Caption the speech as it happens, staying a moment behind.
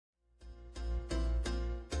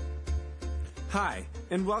Hi,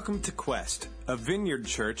 and welcome to Quest, a vineyard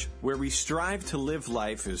church where we strive to live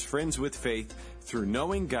life as friends with faith through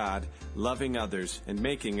knowing God, loving others, and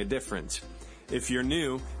making a difference. If you're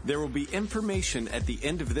new, there will be information at the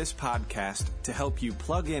end of this podcast to help you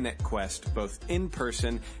plug in at Quest both in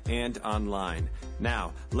person and online.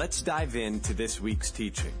 Now, let's dive into this week's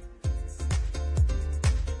teaching.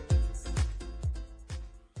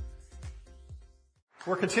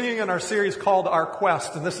 We're continuing in our series called Our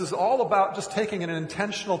Quest, and this is all about just taking an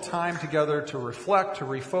intentional time together to reflect, to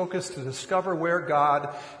refocus, to discover where God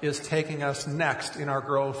is taking us next in our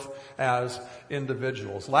growth as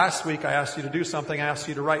individuals. Last week I asked you to do something. I asked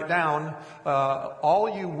you to write down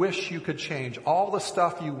all you wish you could change, all the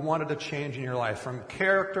stuff you wanted to change in your life, from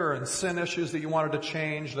character and sin issues that you wanted to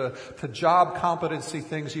change, to job competency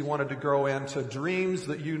things you wanted to grow in, to dreams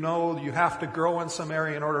that you know you have to grow in some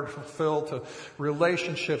area in order to fulfill, to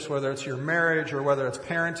relationships, whether it's your marriage or whether it's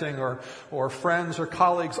parenting or friends or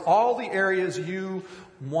colleagues, all the areas you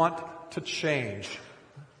want to change.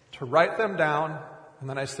 To write them down, and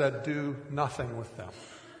then I said, do nothing with them.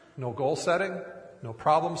 No goal setting, no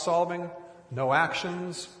problem solving, no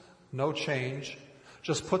actions, no change.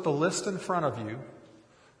 Just put the list in front of you.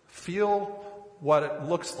 Feel what it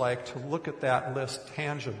looks like to look at that list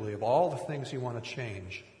tangibly of all the things you want to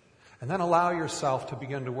change. And then allow yourself to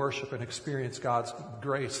begin to worship and experience God's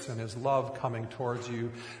grace and His love coming towards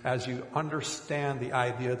you as you understand the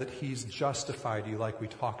idea that He's justified you, like we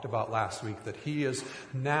talked about last week, that He is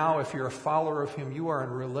now, if you're a follower of Him, you are in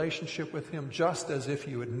relationship with Him just as if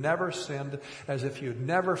you had never sinned, as if you had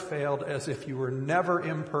never failed, as if you were never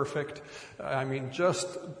imperfect. Just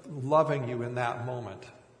loving you in that moment.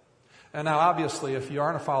 And now, obviously, if you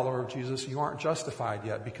aren't a follower of Jesus, you aren't justified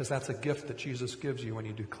yet, because that's a gift that Jesus gives you when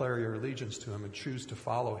you declare your allegiance to Him and choose to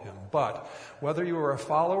follow Him. But whether you are a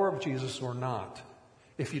follower of Jesus or not,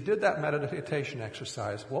 if you did that meditation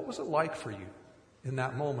exercise, what was it like for you in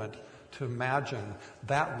that moment to imagine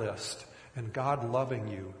that list and God loving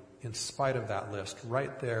you in spite of that list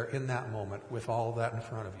right there in that moment with all of that in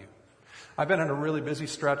front of you? I've been in a really busy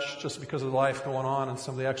stretch just because of life going on and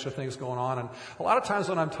some of the extra things going on. And a lot of times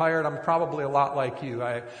when I'm tired, I'm probably a lot like you.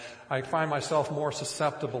 I find myself more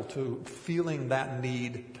susceptible to feeling that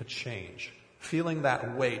need to change, feeling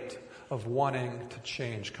that weight of wanting to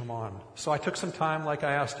change. Come on. So I took some time, like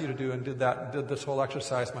I asked you to do, and did this whole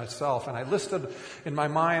exercise myself. And I listed in my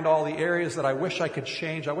mind all the areas that I wish I could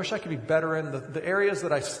change. I wish I could be better in the areas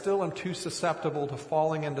that I still am too susceptible to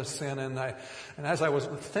falling into sin. And as I was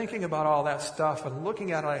thinking about all that stuff and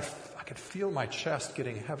looking at it, I could feel my chest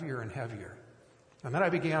getting heavier and heavier. And then I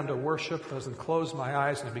began to worship and close my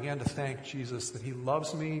eyes, and I began to thank Jesus that He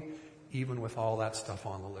loves me even with all that stuff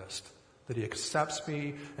on the list. That He accepts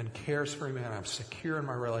me and cares for me, and I'm secure in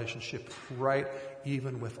my relationship right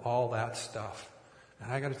even with all that stuff.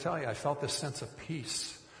 And I got to tell you, I felt this sense of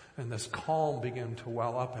peace and this calm begin to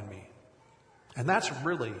well up in me. And that's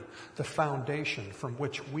really the foundation from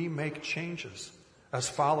which we make changes as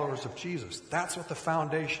followers of Jesus. That's what the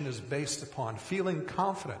foundation is based upon. Feeling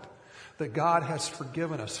confident that God has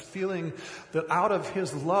forgiven us. Feeling that out of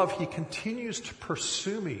His love He continues to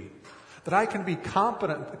pursue me. That I can be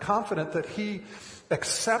confident that He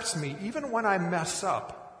accepts me even when I mess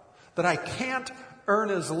up. That I can't earn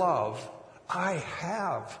His love. I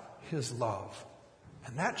have His love.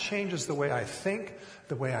 And that changes the way I think,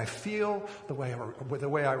 the way I feel, the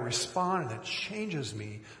way I respond, and it changes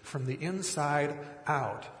me from the inside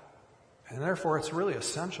out. And therefore, it's really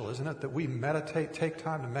essential, isn't it, that we take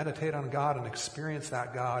time to meditate on God and experience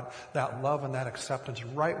that God, that love and that acceptance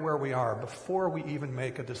right where we are before we even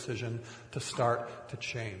make a decision to start to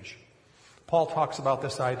change. Paul talks about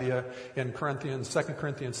this idea in 2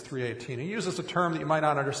 Corinthians 3:18. He uses a term that you might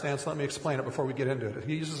not understand, so let me explain it before we get into it.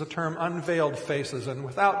 He uses the term unveiled faces, and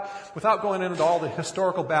without going into all the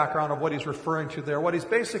historical background of what he's referring to there, what he's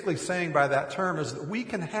basically saying by that term is that we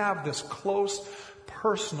can have this close,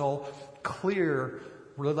 personal, clear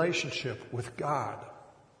relationship with God.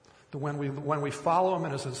 That when we follow Him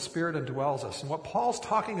and His Spirit indwells us. And what Paul's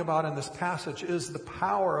talking about in this passage is the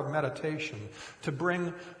power of meditation to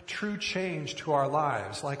bring true change to our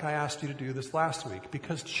lives, like I asked you to do this last week.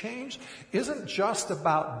 Because change isn't just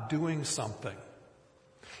about doing something.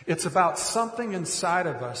 It's about something inside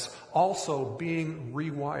of us also being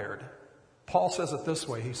rewired. Paul says it this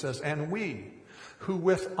way. He says, and we who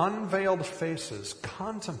with unveiled faces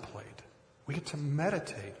contemplate. We get to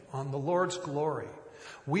meditate on the Lord's glory.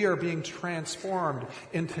 We are being transformed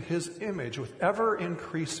into His image with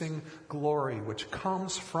ever-increasing glory, which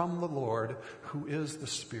comes from the Lord, who is the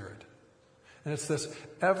Spirit. And it's this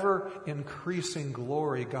ever-increasing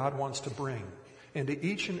glory God wants to bring into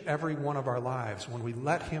each and every one of our lives when we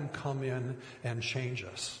let him come in and change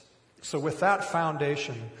us. So with that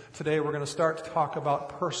foundation, today we're going to start to talk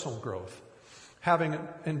about personal growth, having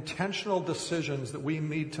intentional decisions that we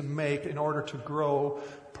need to make in order to grow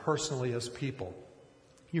personally as people.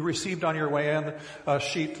 You received on your way in a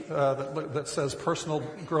sheet that says personal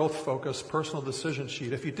growth focus, personal decision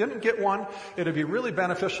sheet. If you didn't get one, it would be really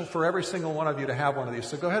beneficial for every single one of you to have one of these.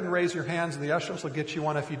 So go ahead and raise your hands, and the ushers will get you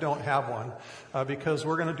one if you don't have one, because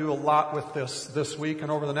we're going to do a lot with this week, and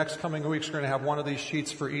over the next coming weeks, we're going to have one of these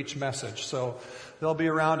sheets for each message. So they'll be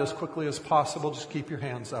around as quickly as possible. Just keep your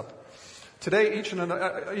hands up. Today, each of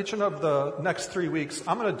the next 3 weeks,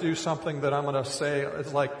 I'm going to do something that I'm going to say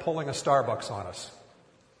is like pulling a Starbucks on us.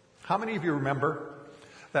 How many of you remember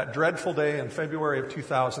that dreadful day in February of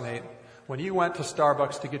 2008 when you went to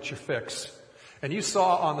Starbucks to get your fix and you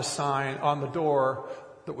saw on the sign on the door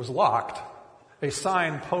that was locked a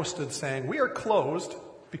sign posted saying, "We are closed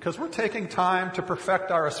because we're taking time to perfect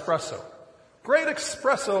our espresso. Great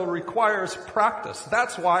espresso requires practice.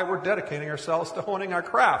 That's why we're dedicating ourselves to honing our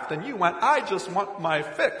craft." And you went, "I just want my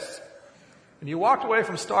fix." And you walked away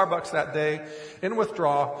from Starbucks that day in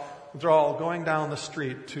withdrawal, going down the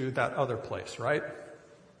street to that other place, right?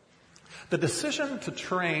 The decision to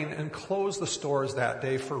train and close the stores that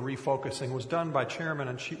day for refocusing was done by Chairman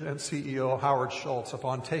and CEO Howard Schultz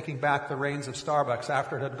upon taking back the reins of Starbucks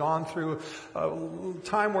after it had gone through a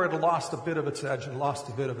time where it had lost a bit of its edge and lost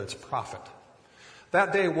a bit of its profit.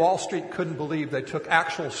 That day, Wall Street couldn't believe they took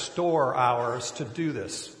actual store hours to do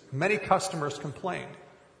this. Many customers complained.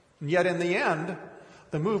 And yet in the end,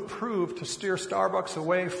 the move proved to steer Starbucks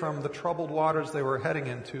away from the troubled waters they were heading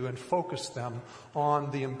into and focus them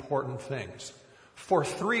on the important things. For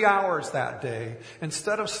 3 hours that day,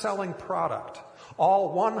 instead of selling product,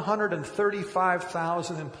 all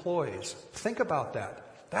 135,000 employees, think about that.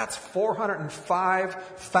 That's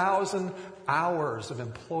 405,000 hours of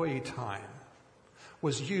employee time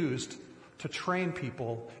was used to train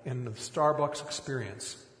people in the Starbucks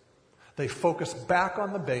experience. They focused back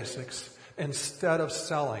on the basics. Instead of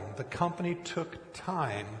selling, the company took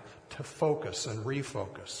time to focus and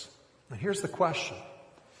refocus. And here's the question.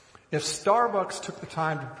 If Starbucks took the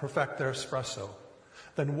time to perfect their espresso,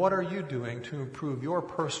 then what are you doing to improve your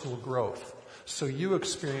personal growth so you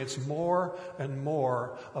experience more and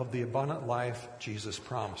more of the abundant life Jesus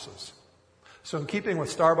promises? So in keeping with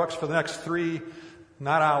Starbucks for the next 3,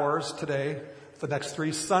 not hours today, the next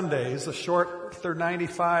 3 Sundays, a short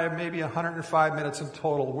 95, maybe 105 minutes in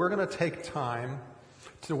total, we're going to take time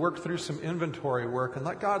to work through some inventory work and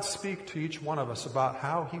let God speak to each one of us about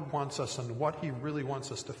how he wants us and what he really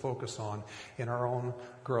wants us to focus on in our own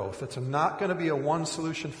growth. It's not going to be a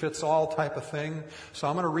one-solution-fits-all type of thing, so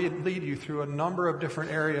I'm going to lead you through a number of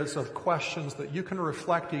different areas of questions that you can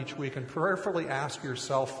reflect each week and prayerfully ask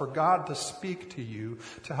yourself for God to speak to you,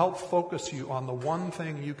 to help focus you on the one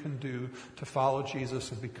thing you can do to follow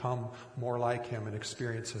Jesus and become more like him and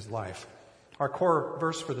experience his life. Our core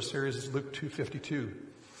verse for the series is Luke 2:52.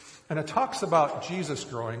 And it talks about Jesus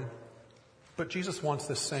growing, but Jesus wants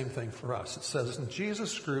this same thing for us. It says, "And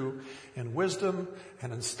Jesus grew in wisdom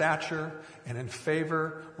and in stature and in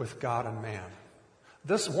favor with God and man."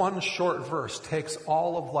 This one short verse takes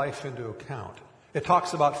all of life into account. It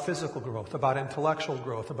talks about physical growth, about intellectual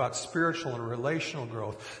growth, about spiritual and relational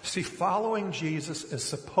growth. See, following Jesus is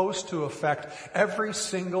supposed to affect every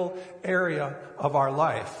single area of our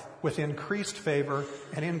life with increased favor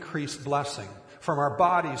and increased blessing. From our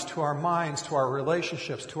bodies to our minds to our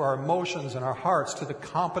relationships to our emotions and our hearts to the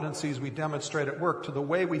competencies we demonstrate at work to the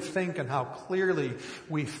way we think and how clearly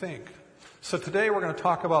we think. So today we're going to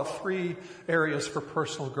talk about 3 areas for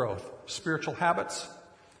personal growth: spiritual habits,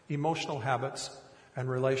 emotional habits, and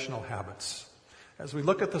relational habits. As we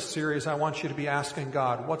look at this series, I want you to be asking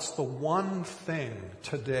God, what's the one thing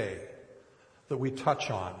today that we touch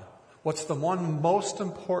on? What's the one most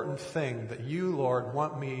important thing that you, Lord,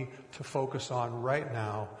 want me to focus on right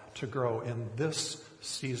now to grow in this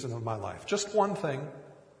season of my life? Just one thing,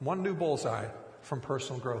 one new bullseye from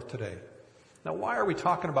personal growth today. Now, why are we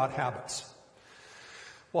talking about habits?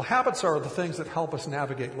 Well, habits are the things that help us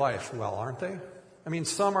navigate life well, aren't they? I mean,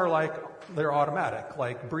 some are they're automatic,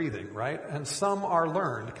 like breathing, right? And some are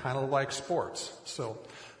learned, kind of like sports. So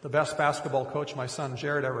the best basketball coach my son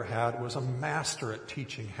Jared ever had was a master at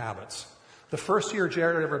teaching habits. The first year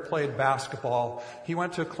Jared ever played basketball, he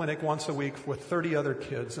went to a clinic once a week with 30 other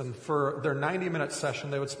kids, and for their 90-minute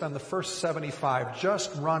session, they would spend the first 75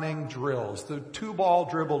 just running drills, the 2-ball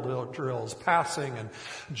dribble drills, passing and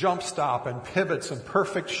jump stop and pivots and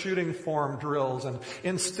perfect shooting form drills, and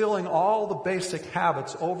instilling all the basic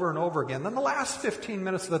habits over and over again. Then the last 15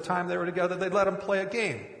 minutes of the time they were together, they'd let them play a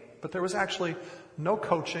game. But there was actually no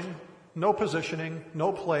coaching, no positioning,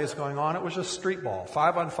 no plays going on. It was just street ball,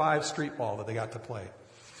 5-on-5 street ball that they got to play.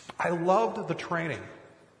 I loved the training,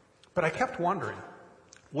 but I kept wondering,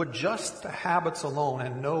 would just the habits alone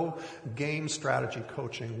and no game strategy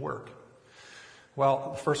coaching work?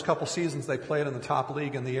 Well, the first couple seasons they played in the top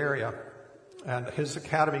league in the area, and his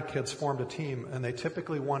academy kids formed a team, and they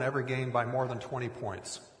typically won every game by more than 20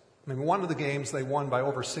 points. I mean, one of the games they won by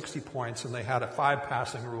over 60 points, and they had a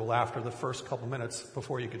 5-passing rule after the first couple minutes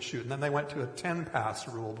before you could shoot. And then they went to a 10-pass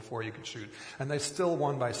rule before you could shoot. And they still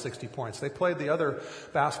won by 60 points. They played the other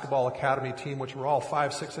basketball academy team, which were all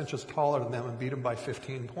 5-6 inches taller than them, and beat them by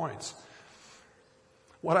 15 points.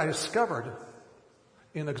 What I discovered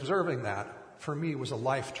in observing that, for me, was a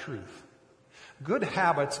life truth. Good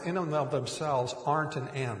habits in and of themselves aren't an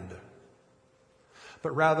end.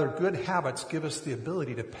 But rather, good habits give us the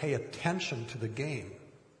ability to pay attention to the game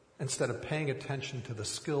instead of paying attention to the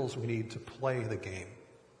skills we need to play the game.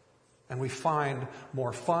 And we find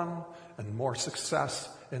more fun and more success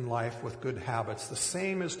in life with good habits. The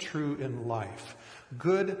same is true in life.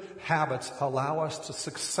 Good habits allow us to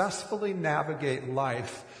successfully navigate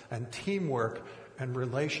life and teamwork and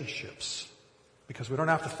relationships. Because we don't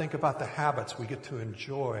have to think about the habits, we get to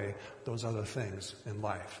enjoy those other things in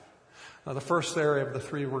life. Now, the first area of the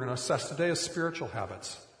 3 we're going to assess today is spiritual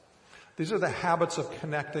habits. These are the habits of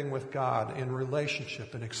connecting with God in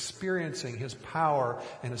relationship and experiencing His power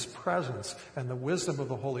and His presence and the wisdom of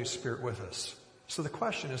the Holy Spirit with us. So the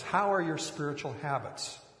question is, how are your spiritual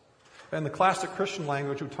habits? In the classic Christian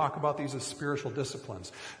language, we talk about these as spiritual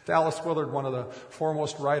disciplines. Dallas Willard, one of the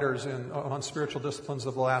foremost writers on spiritual disciplines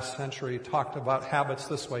of the last century, talked about habits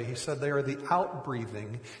this way. He said they are the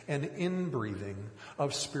outbreathing and inbreathing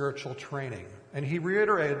of spiritual training. And he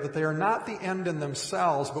reiterated that they are not the end in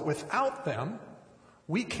themselves, but without them,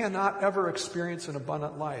 we cannot ever experience an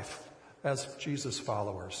abundant life as Jesus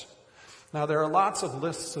followers. Now, there are lots of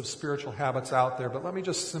lists of spiritual habits out there, but let me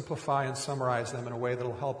just simplify and summarize them in a way that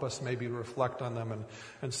will help us maybe reflect on them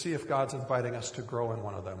and see if God's inviting us to grow in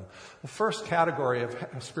one of them. The first category of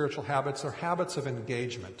spiritual habits are habits of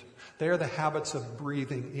engagement. They are the habits of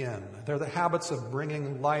breathing in. They're the habits of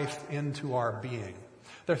bringing life into our being.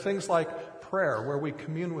 They're things like prayer, where we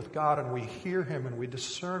commune with God and we hear Him and we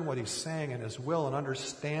discern what He's saying in His will and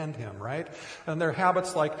understand Him, right? And there are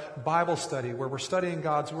habits like Bible study, where we're studying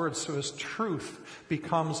God's Word so His truth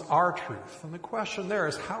becomes our truth. And the question there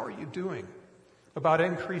is, how are you doing about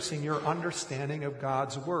increasing your understanding of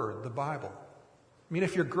God's Word, the Bible? I mean,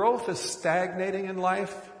 if your growth is stagnating in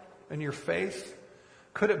life and your faith,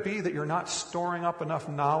 could it be that you're not storing up enough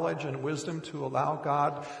knowledge and wisdom to allow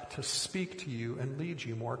God to speak to you and lead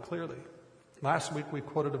you more clearly? Last week we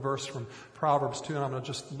quoted a verse from Proverbs 2, and I'm going to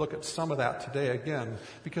just look at some of that today again,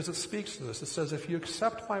 because it speaks to this. It says, if you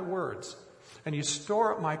accept my words and you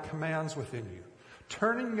store up my commands within you,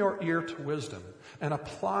 turning your ear to wisdom and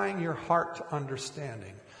applying your heart to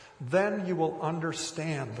understanding, then you will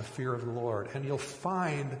understand the fear of the Lord, and you'll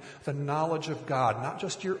find the knowledge of God, not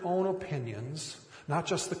just your own opinions, not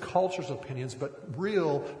just the culture's opinions, but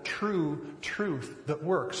real, true truth that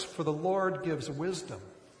works. For the Lord gives wisdom,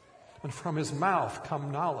 and from His mouth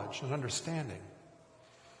come knowledge and understanding.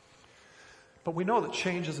 But we know that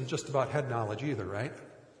change isn't just about head knowledge either, right?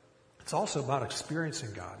 It's also about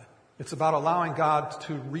experiencing God. It's about allowing God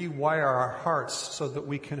to rewire our hearts so that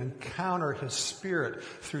we can encounter His Spirit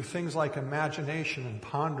through things like imagination and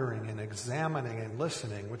pondering and examining and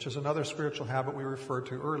listening, which is another spiritual habit we referred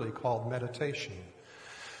to early called meditation.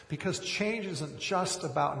 Because change isn't just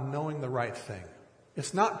about knowing the right thing.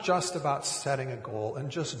 It's not just about setting a goal and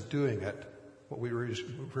just doing it, what we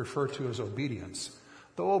refer to as obedience.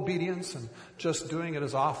 Though obedience and just doing it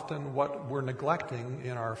is often what we're neglecting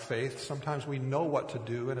in our faith. Sometimes we know what to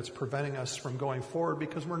do and it's preventing us from going forward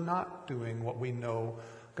because we're not doing what we know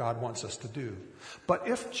God wants us to do. But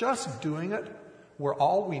if just doing it were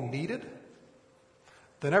all we needed,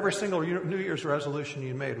 then every single New Year's resolution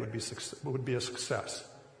you made would be a success.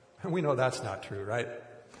 And we know that's not true, right?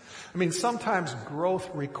 I mean, sometimes growth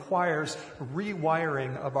requires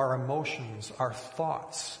rewiring of our emotions, our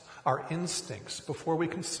thoughts, our instincts before we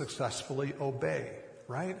can successfully obey,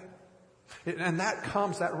 right? And that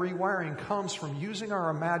rewiring comes from using our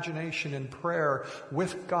imagination in prayer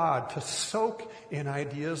with God to soak in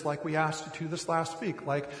ideas like we asked you to this last week,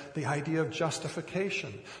 like the idea of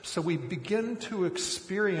justification. So we begin to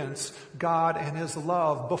experience God and His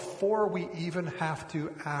love before we even have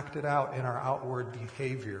to act it out in our outward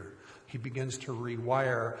behavior. He begins to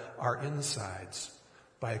rewire our insides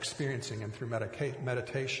by experiencing Him through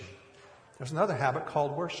meditation. There's another habit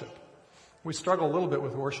called worship. We struggle a little bit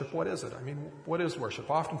with worship. What is it? I mean, what is worship?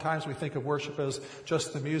 Oftentimes we think of worship as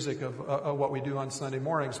just the music of what we do on Sunday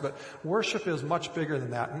mornings, but worship is much bigger than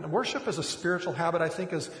that. And worship as a spiritual habit, I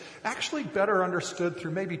think, is actually better understood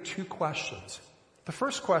through maybe two questions. The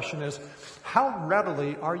first question is, how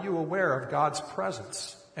readily are you aware of God's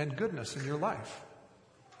presence and goodness in your life?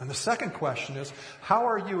 And the second question is, how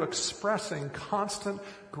are you expressing constant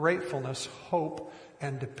gratefulness, hope,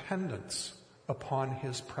 and dependence upon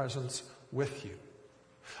His presence with you?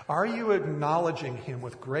 Are you acknowledging Him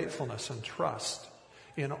with gratefulness and trust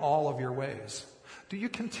in all of your ways? Do you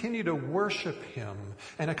continue to worship Him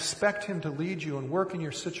and expect Him to lead you and work in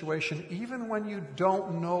your situation even when you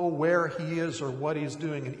don't know where He is or what He's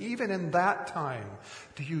doing? And even in that time,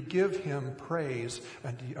 do you give Him praise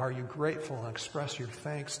and are you grateful and express your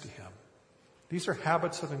thanks to Him? These are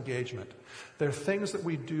habits of engagement. They're things that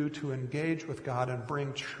we do to engage with God and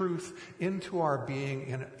bring truth into our being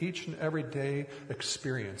in each and every day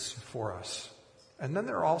experience for us. And then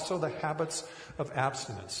there are also the habits of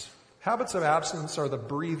abstinence. Habits of abstinence are the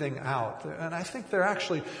breathing out. And I think they're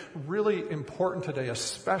actually really important today,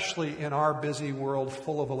 especially in our busy world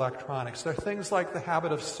full of electronics. They're things like the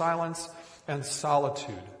habit of silence and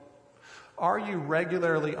solitude. Are you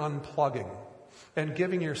regularly unplugging and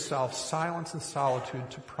giving yourself silence and solitude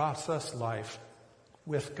to process life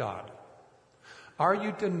with God? Are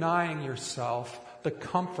you denying yourself the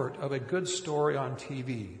comfort of a good story on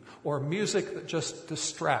TV or music that just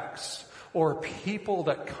distracts or people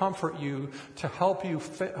that comfort you to help you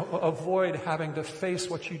avoid having to face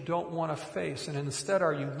what you don't want to face? And instead,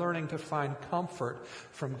 are you learning to find comfort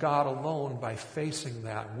from God alone by facing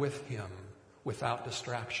that with Him without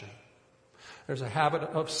distraction? There's a habit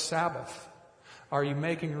of Sabbath. Are you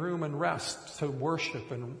making room and rest to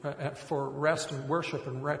worship and for rest and worship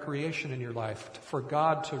and recreation in your life, for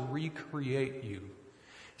God to recreate you?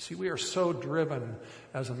 See, we are so driven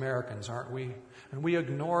as Americans, aren't we? And we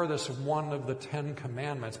ignore this one of the 10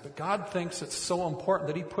 commandments, but God thinks it's so important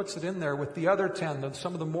that He puts it in there with the other 10,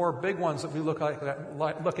 some of the more big ones that we look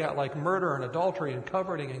at like murder and adultery and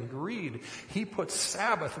coveting and greed. He puts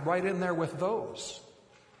Sabbath right in there with those.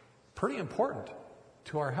 Pretty important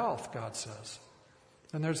to our health, God says.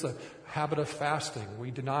 And there's the habit of fasting.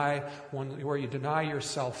 Where you deny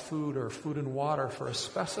yourself food or food and water for a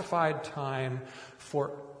specified time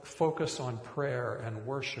for focus on prayer and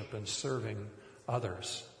worship and serving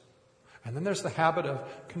others. And then there's the habit of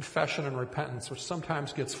confession and repentance, which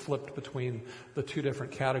sometimes gets flipped between the two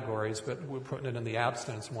different categories, but we're putting it in the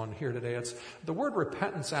abstinence one here today. The word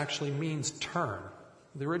repentance actually means turn.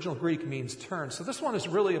 The original Greek means turn. So this one is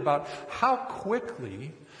really about how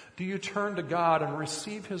quickly do you turn to God and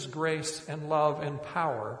receive His grace and love and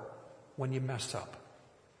power when you mess up?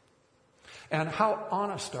 And how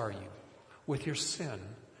honest are you with your sin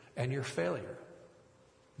and your failure?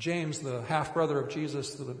 James, the half-brother of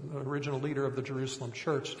Jesus, the original leader of the Jerusalem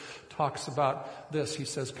church, talks about this. He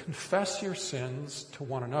says, confess your sins to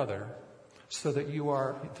one another so that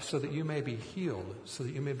you may be healed, so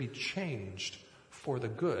that you may be changed for the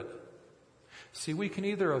good. See, we can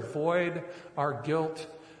either avoid our guilt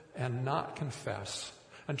and not confess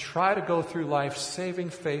and try to go through life saving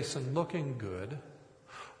face and looking good,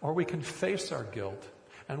 or we can face our guilt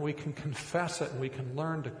and we can confess it and we can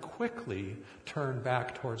learn to quickly turn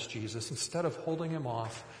back towards Jesus instead of holding Him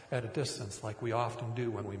off at a distance like we often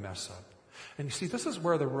do when we mess up. And you see, this is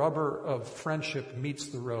where the rubber of friendship meets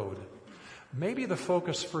the road. Maybe the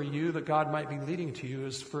focus for you that God might be leading to you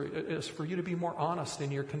is for you to be more honest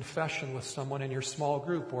in your confession with someone in your small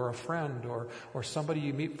group or a friend or somebody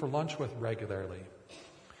you meet for lunch with regularly.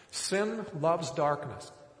 Sin loves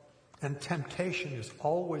darkness, and temptation is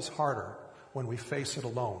always harder when we face it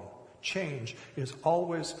alone. Change is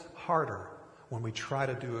always harder when we try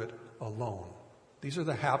to do it alone. These are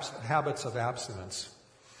the habits of abstinence.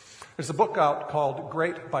 There's a book out called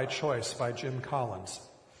Great by Choice by Jim Collins.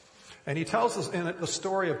 And he tells us in it the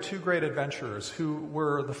story of two great adventurers who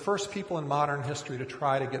were the first people in modern history to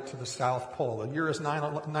try to get to the South Pole. The year is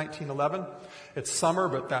 1911. It's summer,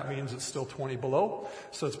 but that means it's still 20 below,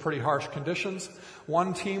 so it's pretty harsh conditions.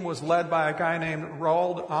 One team was led by a guy named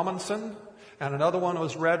Roald Amundsen, and another one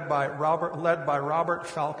was led by Robert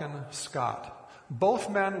Falcon Scott. Both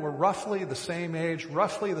men were roughly the same age,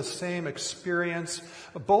 roughly the same experience.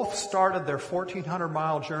 Both started their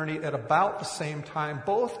 1,400-mile journey at about the same time.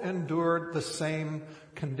 Both endured the same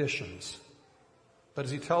conditions. But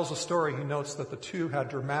as he tells the story, he notes that the two had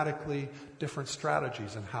dramatically different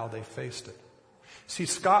strategies in how they faced it. See,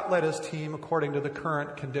 Scott led his team according to the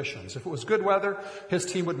current conditions. If it was good weather, his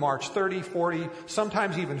team would march 30, 40,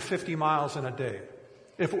 sometimes even 50 miles in a day.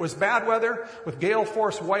 If it was bad weather, with gale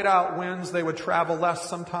force whiteout winds, they would travel less,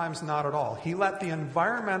 sometimes not at all. He let the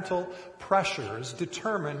environmental pressures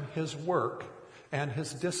determine his work and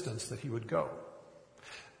his distance that he would go.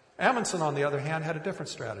 Amundsen, on the other hand, had a different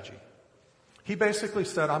strategy. He basically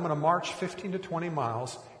said, I'm going to march 15 to 20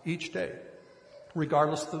 miles each day,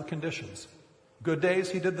 regardless of the conditions. Good days,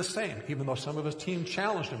 he did the same, even though some of his team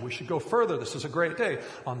challenged him. We should go further. This is a great day.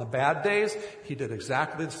 On the bad days, he did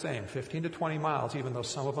exactly the same, 15 to 20 miles, even though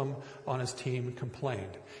some of them on his team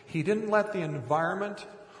complained. He didn't let the environment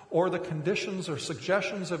or the conditions or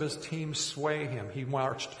suggestions of his team sway him. He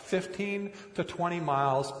marched 15 to 20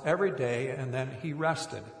 miles every day, and then he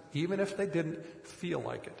rested, even if they didn't feel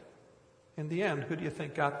like it. In the end, who do you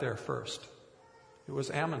think got there first? It was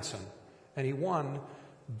Amundsen, and he won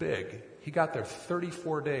big. He got there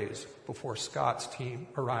 34 days before Scott's team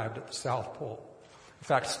arrived at the South Pole. In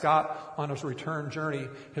fact, Scott, on his return journey,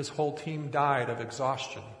 his whole team died of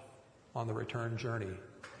exhaustion on the return journey.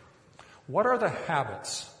 What are the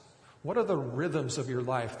habits? What are the rhythms of your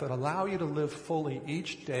life that allow you to live fully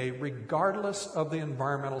each day, regardless of the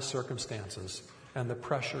environmental circumstances and the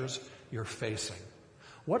pressures you're facing?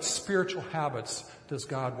 What spiritual habits does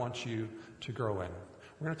God want you to grow in?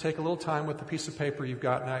 We're going to take a little time with the piece of paper you've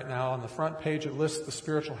got right now. On the front page, it lists the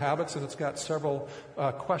spiritual habits, and it's got several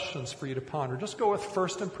questions for you to ponder. Just go with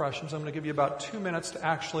first impressions. I'm going to give you about 2 minutes to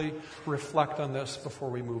actually reflect on this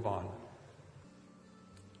before we move on.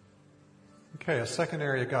 Okay, a second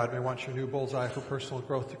area God may want your new bullseye for personal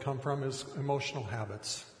growth to come from is emotional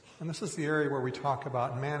habits. And this is the area where we talk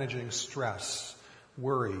about managing stress,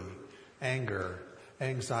 worry, anger,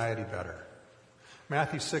 anxiety better.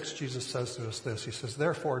 Matthew 6, Jesus says to us this. He says,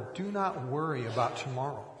 therefore, do not worry about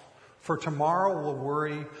tomorrow, for tomorrow will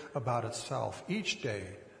worry about itself. Each day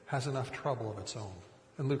has enough trouble of its own.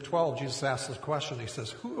 In Luke 12, Jesus asks this question. He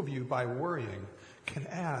says, who of you, by worrying, can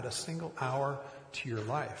add a single hour to your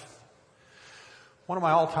life? One of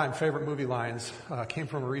my all-time favorite movie lines came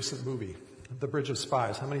from a recent movie, The Bridge of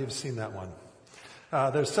Spies. How many of you have seen that one?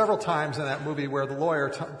 There's several times in that movie where the lawyer,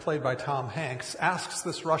 played by Tom Hanks, asks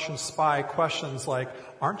this Russian spy questions like,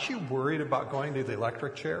 aren't you worried about going to the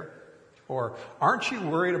electric chair? Or, aren't you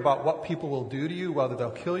worried about what people will do to you, whether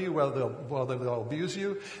they'll kill you, whether they'll abuse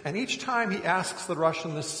you? And each time he asks the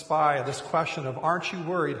Russian, this spy, this question of, aren't you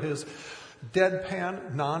worried? His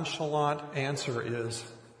deadpan, nonchalant answer is,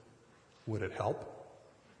 would it help?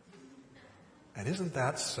 And isn't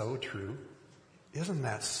that so true? Isn't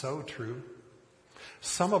that so true?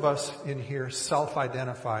 Some of us in here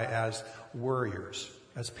self-identify as worriers,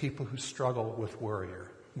 as people who struggle with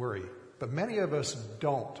worry. But many of us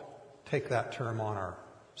don't take that term on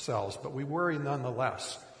ourselves, but we worry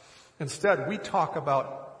nonetheless. Instead, we talk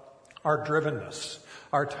about our drivenness,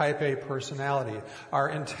 our type A personality, our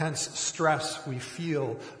intense stress we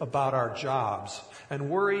feel about our jobs. And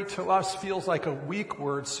worry to us feels like a weak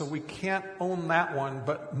word, so we can't own that one.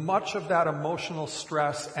 But much of that emotional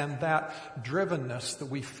stress and that drivenness that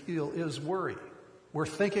we feel is worry. We're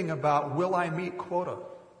thinking about, will I meet quota?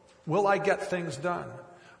 Will I get things done?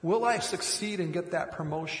 Will I succeed and get that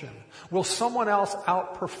promotion? Will someone else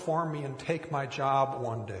outperform me and take my job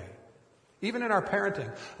one day? Even in our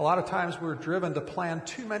parenting, a lot of times we're driven to plan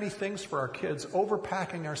too many things for our kids,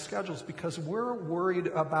 overpacking our schedules because we're worried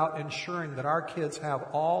about ensuring that our kids have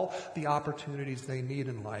all the opportunities they need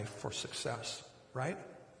in life for success, right?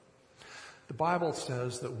 The Bible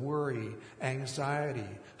says that worry, anxiety,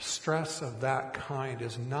 stress of that kind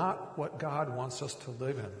is not what God wants us to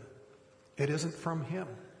live in. It isn't from Him.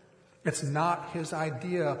 It's not His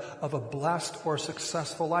idea of a blessed or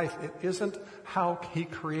successful life. It isn't how He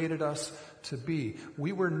created us to be.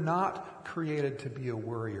 We were not created to be a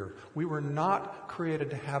worrier. We were not created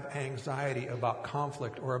to have anxiety about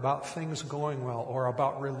conflict or about things going well or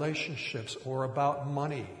about relationships or about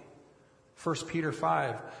money. 1 Peter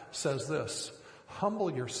 5 says this,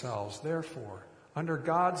 humble yourselves, therefore, under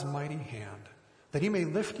God's mighty hand, that He may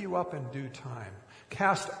lift you up in due time.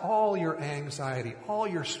 Cast all your anxiety, all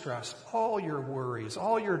your stress, all your worries,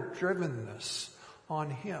 all your drivenness on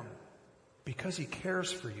Him because He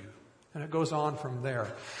cares for you. And it goes on from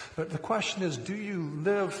there. But the question is, do you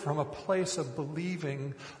live from a place of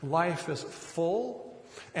believing life is full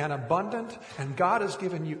and abundant, and God has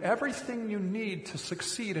given you everything you need to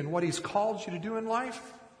succeed in what He's called you to do in life?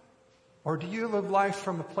 Or do you live life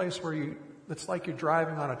from a place where it's like you're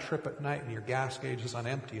driving on a trip at night and your gas gauge is on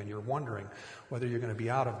empty and you're wondering whether you're going to be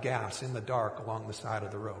out of gas in the dark along the side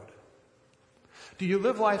of the road? Do you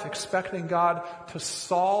live life expecting God to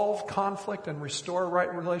solve conflict and restore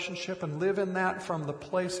right relationship and live in that from the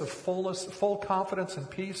place of full confidence and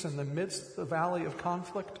peace in the midst of the valley of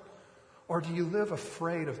conflict? Or do you live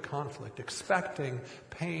afraid of conflict, expecting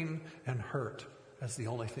pain and hurt as the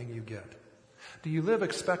only thing you get? Do you live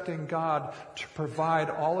expecting God to provide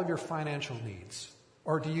all of your financial needs?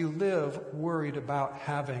 Or do you live worried about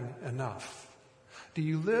having enough? Do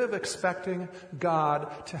you live expecting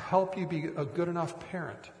God to help you be a good enough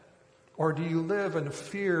parent? Or do you live in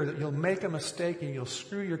fear that you'll make a mistake and you'll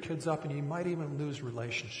screw your kids up and you might even lose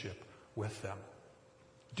relationship with them?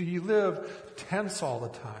 Do you live tense all the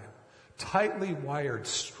time, tightly wired,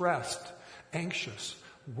 stressed, anxious,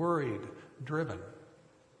 worried, driven?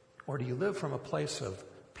 Or do you live from a place of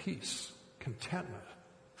peace, contentment,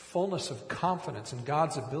 fullness of confidence in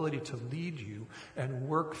God's ability to lead you and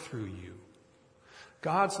work through you?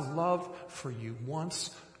 God's love for you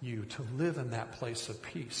wants you to live in that place of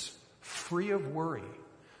peace, free of worry.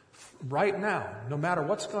 Right now, no matter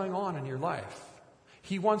what's going on in your life,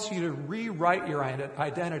 He wants you to rewrite your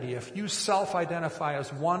identity. If you self-identify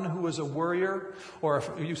as one who is a worrier, or if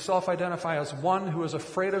you self-identify as one who is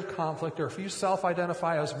afraid of conflict, or if you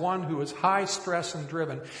self-identify as one who is high stress and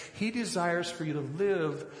driven, He desires for you to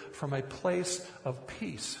live from a place of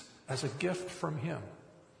peace as a gift from Him.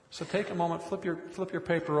 So take a moment, flip your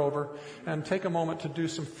paper over, and take a moment to do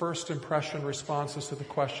some first impression responses to the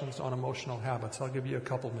questions on emotional habits. I'll give you a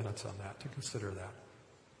couple minutes on that to consider that.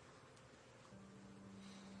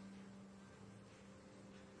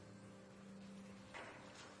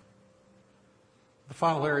 The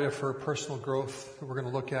final area for personal growth that we're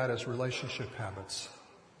going to look at is relationship habits.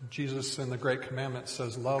 Jesus in the Great Commandment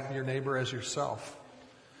says, love your neighbor as yourself.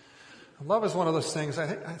 Love is one of those things, I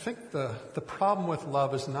think the problem with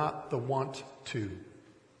love is not the want to.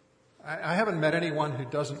 I haven't met anyone who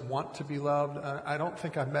doesn't want to be loved. I don't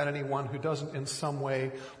think I've met anyone who doesn't in some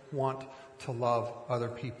way want to love other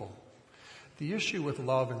people. The issue with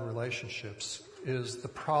love in relationships is the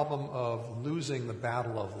problem of losing the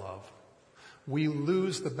battle of love. We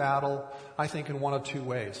lose the battle, I think, in one of two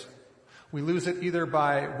ways. We lose it either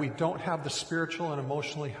by we don't have the spiritual and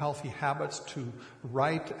emotionally healthy habits to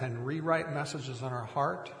write and rewrite messages in our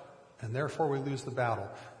heart, and therefore we lose the battle.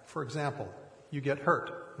 For example, you get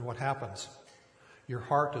hurt, and what happens? Your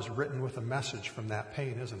heart is written with a message from that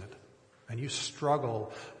pain, isn't it? And you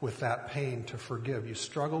struggle with that pain to forgive. You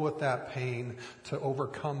struggle with that pain to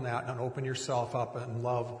overcome that and open yourself up and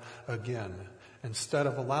love again. Instead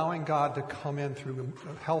of allowing God to come in through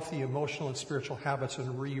healthy emotional and spiritual habits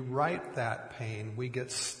and rewrite that pain, we get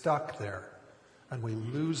stuck there and we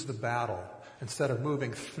lose the battle. Instead of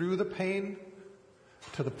moving through the pain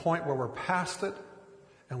to the point where we're past it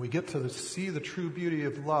and we get to see the true beauty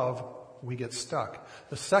of love, we get stuck.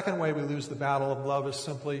 The second way we lose the battle of love is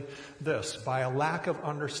simply this: by a lack of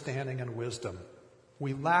understanding and wisdom.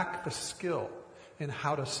 We lack the skill in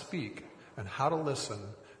how to speak and how to listen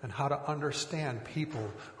and how to understand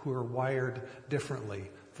people who are wired differently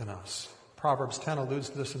than us. Proverbs 10 alludes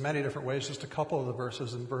to this in many different ways. Just a couple of the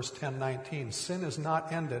verses in verse 10:19. Sin is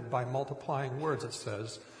not ended by multiplying words, it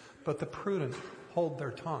says, but the prudent hold their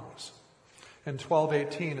tongues. In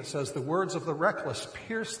 12:18 it says, the words of the reckless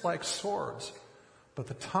pierce like swords, but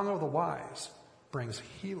the tongue of the wise brings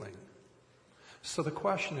healing. So the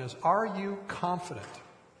question is, are you confident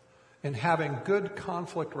in having good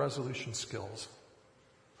conflict resolution skills?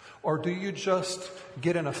 Or do you just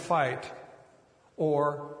get in a fight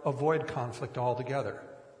or avoid conflict altogether?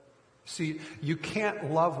 See, you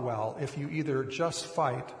can't love well if you either just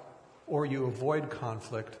fight or you avoid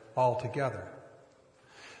conflict altogether.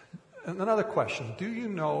 And another question, do you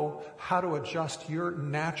know how to adjust your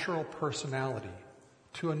natural personality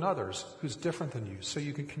to another's who's different than you so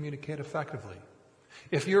you can communicate effectively?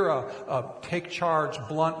 If you're a take charge,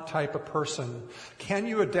 blunt type of person, can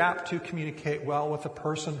you adapt to communicate well with a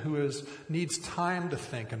person who needs time to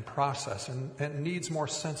think and process and needs more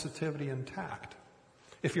sensitivity and tact?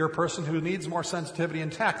 If you're a person who needs more sensitivity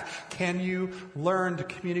and tact, can you learn to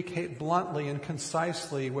communicate bluntly and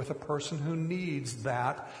concisely with a person who needs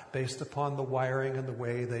that based upon the wiring and the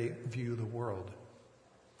way they view the world?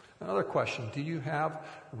 Another question, do you have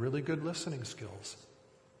really good listening skills?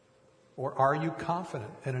 Or are you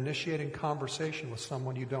confident in initiating conversation with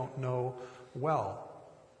someone you don't know well?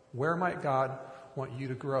 Where might God want you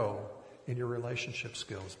to grow in your relationship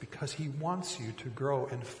skills, because he wants you to grow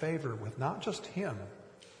in favor with not just him,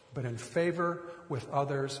 but in favor with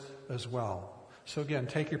others as well. So again,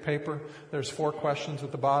 take your paper. There's 4 questions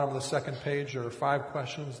at the bottom of the second page. There are 5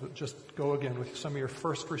 questions that just go again with some of your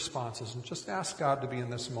first responses, and just ask God to be in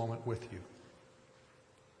this moment with you.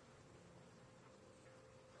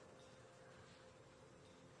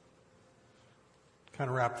 Kind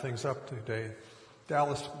of wrap things up today.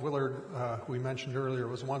 Dallas Willard, who we mentioned earlier,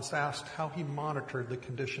 was once asked how he monitored the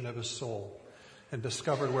condition of his soul and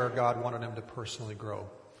discovered where God wanted him to personally grow.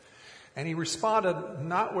 And he responded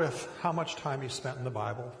not with how much time he spent in the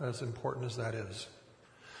Bible, as important as that is,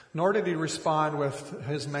 nor did he respond with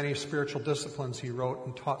his many spiritual disciplines he wrote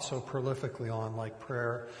and taught so prolifically on, like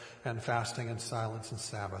prayer and fasting and silence and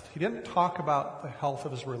Sabbath. He didn't talk about the health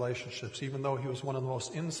of his relationships, even though he was one of the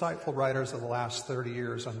most insightful writers of the last 30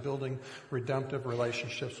 years on building redemptive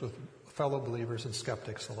relationships with fellow believers and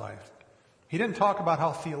skeptics alike. He didn't talk about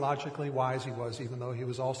how theologically wise he was, even though he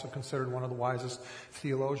was also considered one of the wisest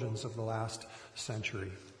theologians of the last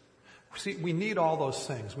century. See, we need all those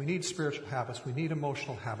things. We need spiritual habits. We need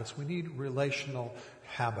emotional habits. We need relational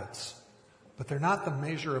habits. But they're not the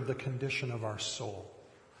measure of the condition of our soul.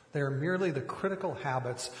 They are merely the critical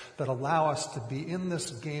habits that allow us to be in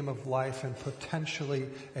this game of life in potentially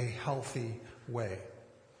a healthy way.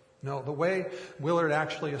 No, the way Willard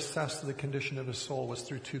actually assessed the condition of his soul was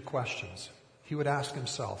through 2 questions. He would ask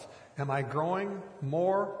himself, am I growing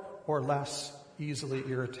more or less easily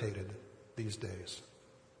irritated these days?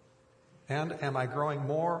 And am I growing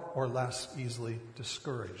more or less easily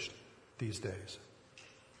discouraged these days?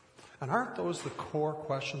 And aren't those the core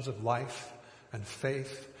questions of life and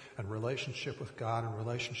faith and relationship with God and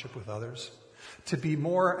relationship with others? To be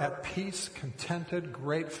more at peace, contented,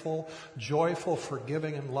 grateful, joyful,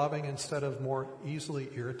 forgiving, and loving instead of more easily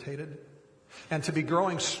irritated? And to be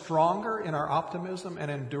growing stronger in our optimism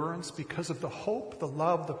and endurance because of the hope, the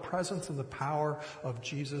love, the presence, and the power of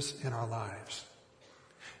Jesus in our lives.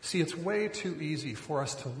 See, it's way too easy for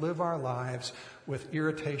us to live our lives with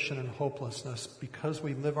irritation and hopelessness because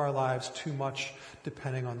we live our lives too much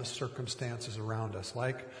depending on the circumstances around us,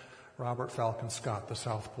 like Robert Falcon Scott, the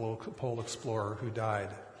South Pole explorer who died.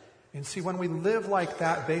 And see, when we live like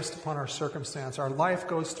that based upon our circumstance, our life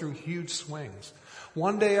goes through huge swings.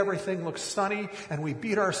 One day everything looks sunny and we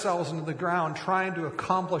beat ourselves into the ground trying to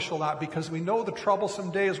accomplish a lot because we know the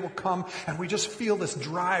troublesome days will come, and we just feel this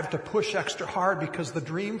drive to push extra hard because the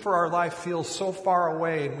dream for our life feels so far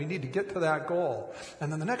away and we need to get to that goal. And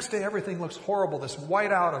then the next day everything looks horrible, this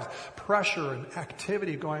whiteout of pressure and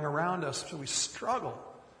activity going around us, so we struggle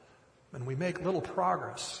and we make little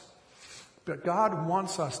progress. But God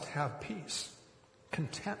wants us to have peace,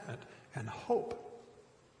 contentment, and hope,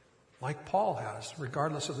 like Paul has,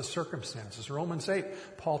 regardless of the circumstances. Romans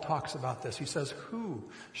 8, Paul talks about this. He says, who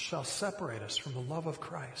shall separate us from the love of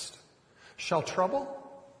Christ? Shall trouble,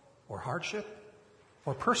 or hardship,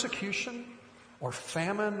 or persecution, or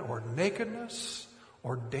famine, or nakedness,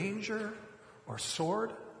 or danger, or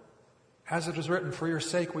sword? As it is written, for your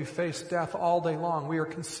sake we face death all day long. We are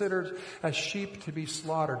considered as sheep to be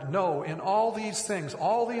slaughtered. No, in all these things,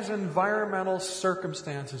 all these environmental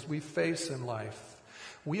circumstances we face in life,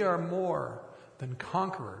 we are more than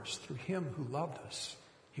conquerors through him who loved us.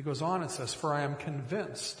 He goes on and says, for I am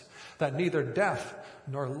convinced that neither death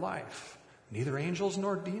nor life, neither angels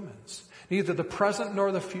nor demons, neither the present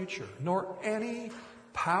nor the future, nor any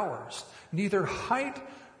powers, neither height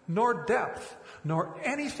nor depth, nor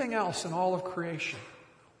anything else in all of creation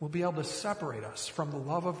will be able to separate us from the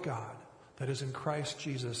love of God that is in Christ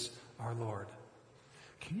Jesus our Lord.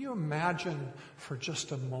 Can you imagine for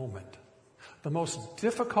just a moment the most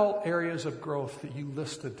difficult areas of growth that you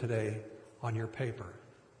listed today on your paper?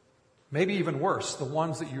 Maybe even worse, the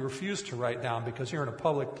ones that you refuse to write down because you're in a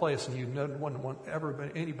public place and you don't want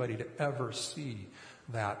anybody to ever see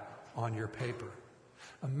that on your paper.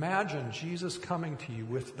 Imagine Jesus coming to you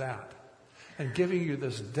with that and giving you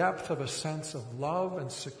this depth of a sense of love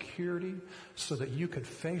and security so that you could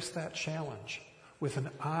face that challenge with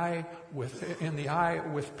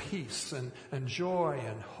with peace and joy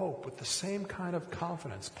and hope, with the same kind of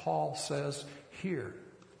confidence Paul says here.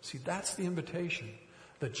 See, that's the invitation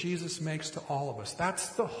that Jesus makes to all of us. That's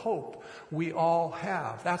the hope we all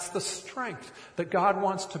have. That's the strength that God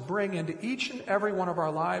wants to bring into each and every one of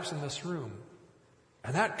our lives in this room.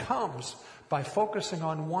 And that comes by focusing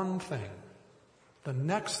on one thing, the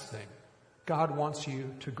next thing God wants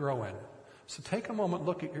you to grow in. So take a moment,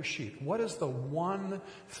 look at your sheet. What is the one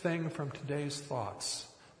thing from today's thoughts?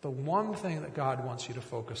 The one thing that God wants you to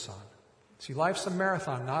focus on? See, life's a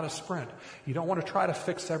marathon, not a sprint. You don't want to try to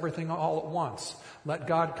fix everything all at once. Let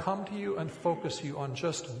God come to you and focus you on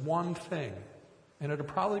just one thing. And it'll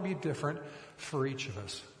probably be different for each of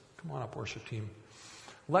us. Come on up, worship team.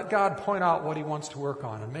 Let God point out what he wants to work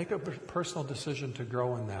on and make a personal decision to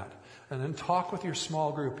grow in that. And then talk with your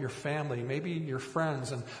small group, your family, maybe your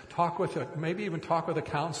friends, and maybe even talk with a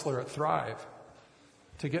counselor at Thrive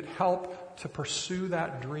to get help to pursue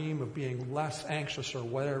that dream of being less anxious or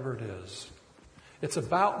whatever it is. It's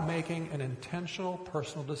about making an intentional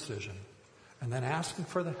personal decision and then asking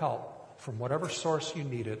for the help from whatever source you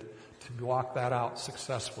need it to walk that out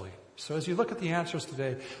successfully. So as you look at the answers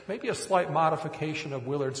today, maybe a slight modification of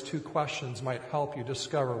Willard's 2 questions might help you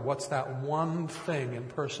discover what's that one thing in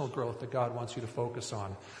personal growth that God wants you to focus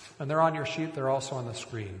on. And they're on your sheet, they're also on the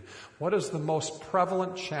screen. What is the most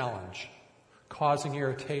prevalent challenge causing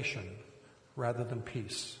irritation rather than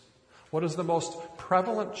peace? What is the most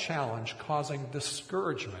prevalent challenge causing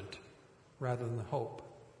discouragement rather than hope?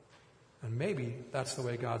 And maybe that's the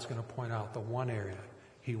way God's going to point out the one area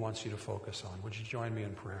he wants you to focus on. Would you join me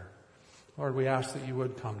in prayer? Lord, we ask that you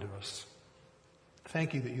would come to us.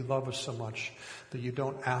 Thank you that you love us so much, that you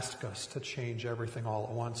don't ask us to change everything all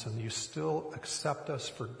at once, and you still accept us,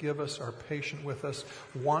 forgive us, are patient with us,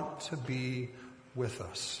 want to be with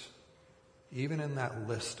us, even in that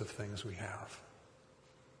list of things we have.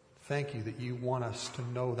 Thank you that you want us to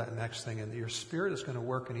know that next thing, and that your Spirit is going to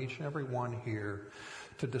work in each and every one here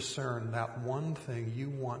to discern that one thing you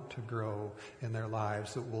want to grow in their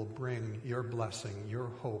lives that will bring your blessing, your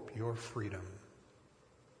hope, your freedom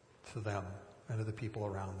to them and to the people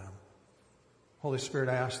around them. Holy Spirit,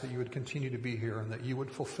 I ask that you would continue to be here and that you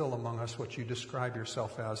would fulfill among us what you describe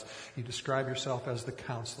yourself as. You describe yourself as the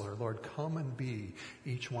counselor. Lord, come and be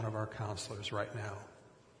each one of our counselors right now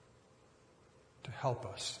to help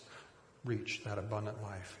us reach that abundant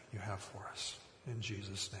life you have for us. In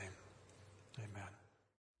Jesus' name, amen.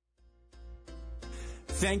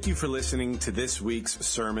 Thank you for listening to this week's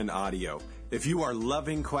sermon audio. If you are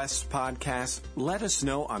loving Quest Podcast, let us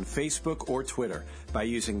know on Facebook or Twitter by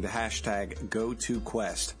using the hashtag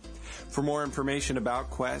 #GoToQuest. For more information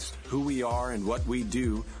about Quest, who we are and what we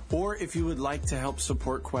do, or if you would like to help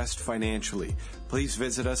support Quest financially, please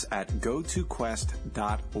visit us at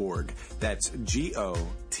gotoquest.org. That's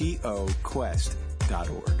GOTO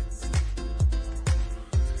Quest.org.